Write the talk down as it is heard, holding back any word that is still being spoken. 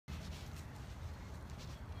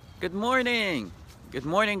Good morning. Good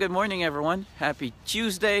morning. Good morning, everyone. Happy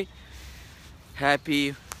Tuesday.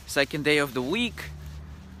 Happy second day of the week.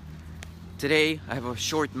 Today, I have a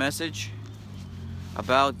short message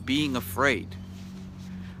about being afraid.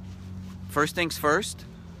 First things first,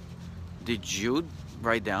 did you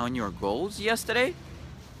write down your goals yesterday?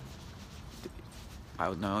 I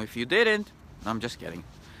don't know if you didn't. I'm just kidding.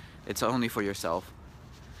 It's only for yourself.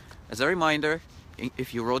 As a reminder,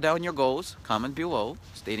 if you wrote down your goals, comment below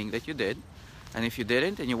stating that you did. And if you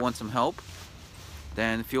didn't and you want some help,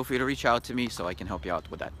 then feel free to reach out to me so I can help you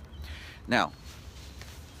out with that. Now,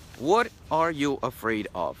 what are you afraid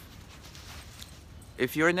of?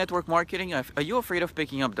 If you're in network marketing, are you afraid of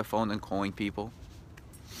picking up the phone and calling people?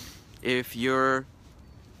 If you're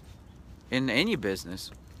in any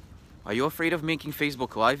business, are you afraid of making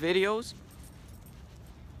Facebook Live videos?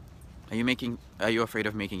 Are you afraid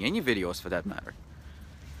of making any videos for that matter?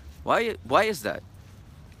 Why is that?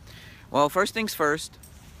 Well, first things first,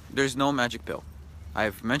 there's no magic pill.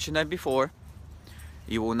 I've mentioned that before.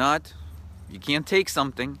 You can't take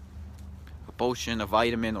something, a potion, a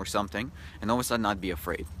vitamin or something, and all of a sudden not be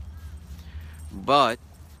afraid. But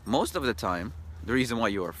most of the time, the reason why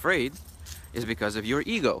you're afraid is because of your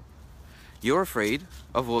ego. You're afraid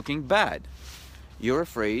of looking bad. You're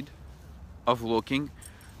afraid of looking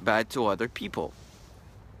bad to other people.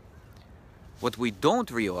 What we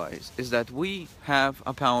don't realize is that we have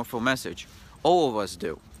a powerful message. All of us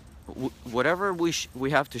do. Whatever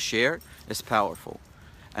we have to share is powerful.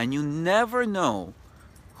 And you never know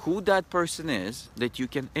who that person is that you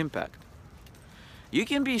can impact. You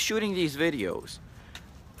can be shooting these videos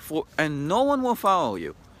and no one will follow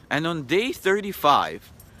you. And on day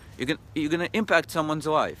 35, you're gonna impact someone's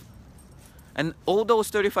life. And all those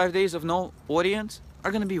 35 days of no audience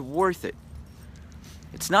are gonna be worth it.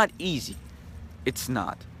 It's not easy. It's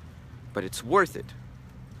not. But it's worth it.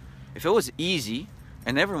 If it was easy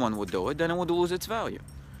and everyone would do it, then it would lose its value.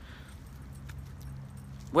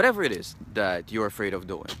 Whatever it is that you're afraid of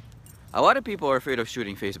doing. A lot of people are afraid of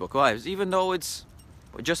shooting Facebook Lives, even though it's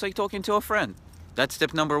just like talking to a friend. That's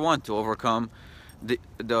step number one to overcome the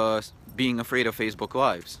being afraid of Facebook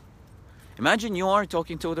Lives. Imagine you are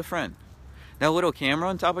talking to a friend. That little camera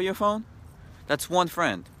on top of your phone, that's one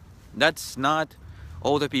friend. That's not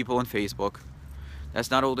all the people on Facebook. That's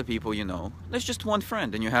not all the people you know. That's just one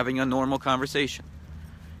friend and you're having a normal conversation.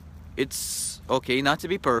 It's okay not to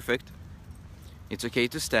be perfect. It's okay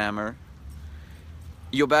to stammer.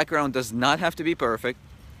 Your background does not have to be perfect.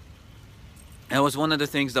 That was one of the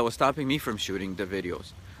things that was stopping me from shooting the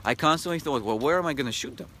videos. I constantly thought, well, where am I going to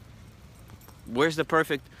shoot them? Where's the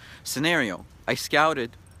perfect scenario? I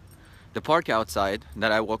scouted the park outside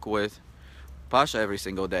that I walk with Pasha every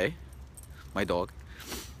single day, my dog.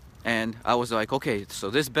 And I was like, okay,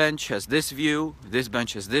 so this bench has this view, this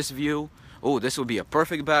bench has this view. Oh, this will be a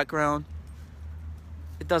perfect background.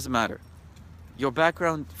 It doesn't matter. Your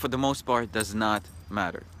background, for the most part, does not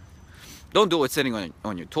matter. Don't do it sitting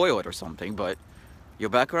on your toilet or something, but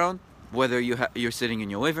your background, whether you're sitting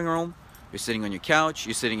in your living room, you're sitting on your couch,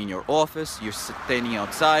 you're sitting in your office, you're standing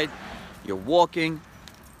outside, you're walking,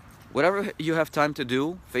 whatever you have time to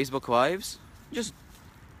do, Facebook Lives, just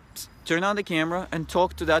turn on the camera and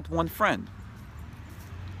talk to that one friend.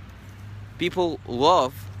 People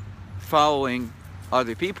love following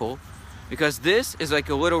other people because this is like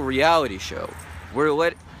a little reality show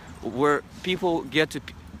where people get to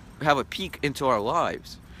have a peek into our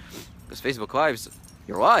lives. Because Facebook Lives,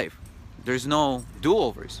 you're live. There's no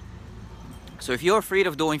do-overs. So if you're afraid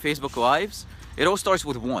of doing Facebook Lives, it all starts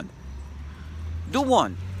with one. Do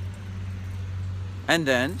one. And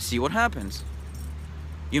then see what happens.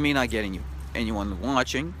 You may not get anyone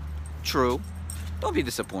watching. True. Don't be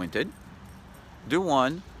disappointed. Do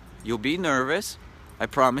one. You'll be nervous. I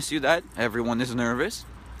promise you that. Everyone is nervous.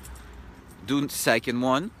 Do the second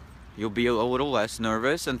one. You'll be a little less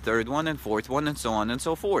nervous. And third one and fourth one and so on and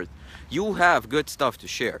so forth. You have good stuff to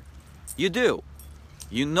share. You do.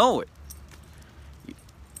 You know it.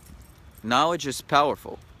 Knowledge is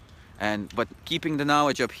powerful. But keeping the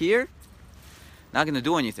knowledge up here, not going to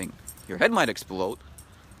do anything. Your head might explode.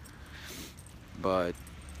 But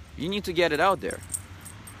you need to get it out there.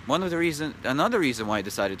 Another reason why I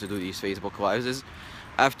decided to do these Facebook Lives is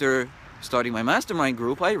after starting my mastermind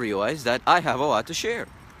group, I realized that I have a lot to share.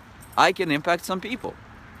 I can impact some people.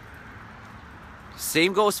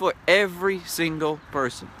 Same goes for every single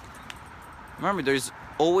person. Remember, there's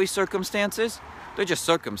always circumstances. They're just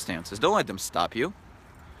circumstances. Don't let them stop you.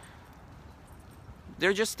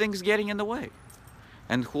 They're just things getting in the way.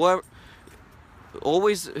 And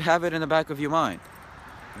always have it in the back of your mind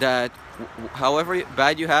that however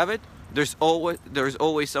bad you have it, there's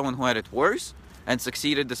always someone who had it worse and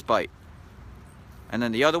succeeded despite. And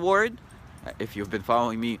then the other word, if you've been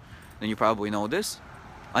following me, then you probably know this: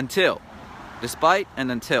 until, despite,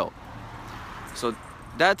 and until. So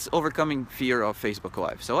that's overcoming fear of Facebook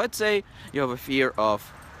Live. So let's say you have a fear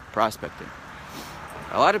of prospecting.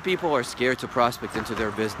 A lot of people are scared to prospect into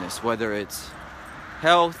their business, whether it's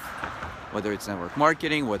health, whether it's network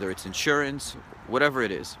marketing, whether it's insurance, whatever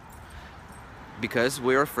it is, because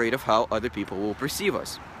we're afraid of how other people will perceive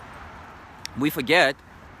us. We forget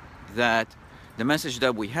that the message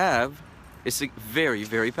that we have is very,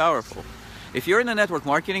 very powerful. If you're in a network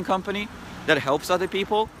marketing company that helps other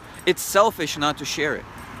people, it's selfish not to share it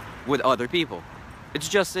with other people. It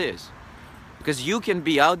just is. Because you can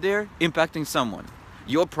be out there impacting someone.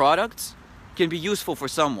 Your products can be useful for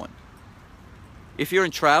someone. If you're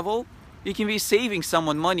in travel, you can be saving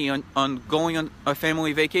someone money on going on a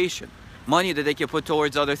family vacation. Money that they can put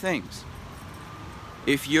towards other things.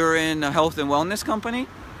 If you're in a health and wellness company,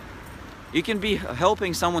 you can be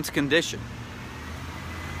helping someone's condition.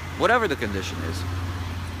 Whatever the condition is.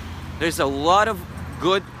 There's a lot of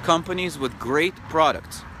good companies with great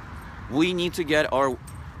products. We need to get our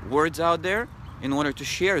words out there in order to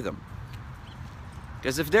share them.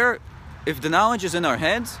 Because if the knowledge is in our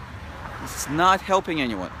heads, it's not helping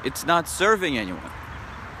anyone. It's not serving anyone.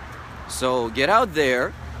 So get out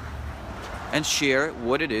there and share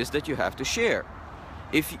what it is that you have to share.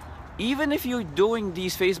 Even if you're doing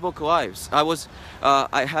these Facebook Lives,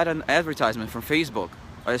 I had an advertisement from Facebook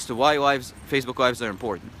as to why Facebook Lives are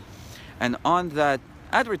important. And on that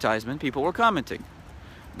advertisement, people were commenting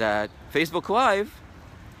that Facebook Live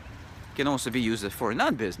can also be used for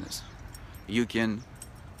non-business.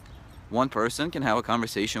 One person can have a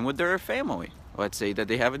conversation with their family, let's say, that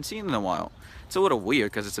they haven't seen in a while. It's a little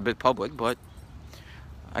weird because it's a bit public, but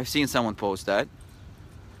I've seen someone post that.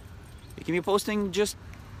 You can be posting just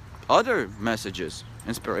other messages,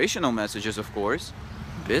 inspirational messages, of course,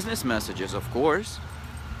 business messages, of course,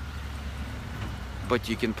 but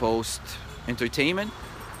you can post entertainment.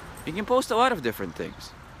 You can post a lot of different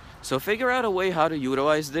things. So figure out a way how to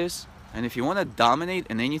utilize this, and if you want to dominate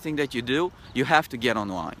in anything that you do, you have to get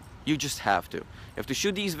online. You just have to. You have to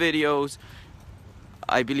shoot these videos.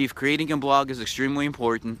 I believe creating a blog is extremely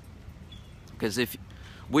important, because if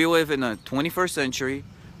we live in a 21st century,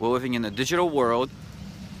 we're living in a digital world.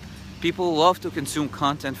 People love to consume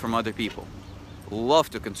content from other people.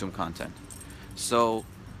 Love to consume content. So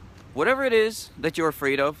whatever it is that you're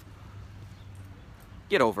afraid of,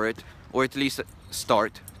 get over it, or at least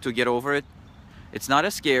start to get over it. It's not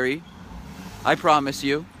as scary, I promise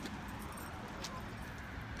you.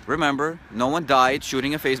 Remember, no one died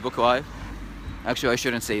shooting a Facebook Live. Actually, I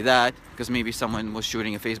shouldn't say that, because maybe someone was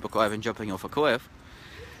shooting a Facebook Live and jumping off a cliff.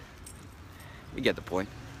 You get the point.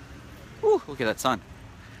 Whew, look at that sun.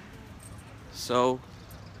 So,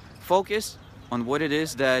 focus on what it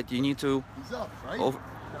is that you need to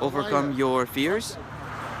overcome your fears,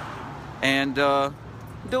 and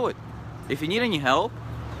do it. If you need any help,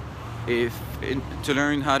 to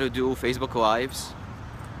learn how to do Facebook Lives,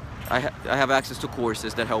 I have access to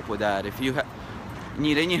courses that help with that. If you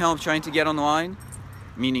need any help trying to get online,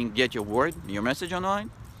 meaning get your message online,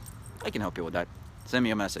 I can help you with that. Send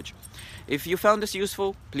me a message. If you found this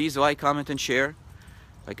useful, please like, comment, and share.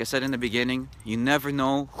 Like I said in the beginning, you never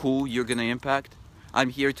know who you're going to impact. I'm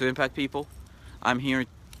here to impact people. I'm here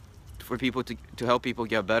for people to help people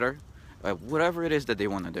get better at whatever it is that they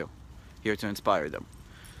want to do. Here to inspire them.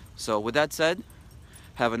 So with that said,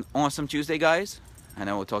 have an awesome Tuesday, guys, and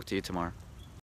I will talk to you tomorrow.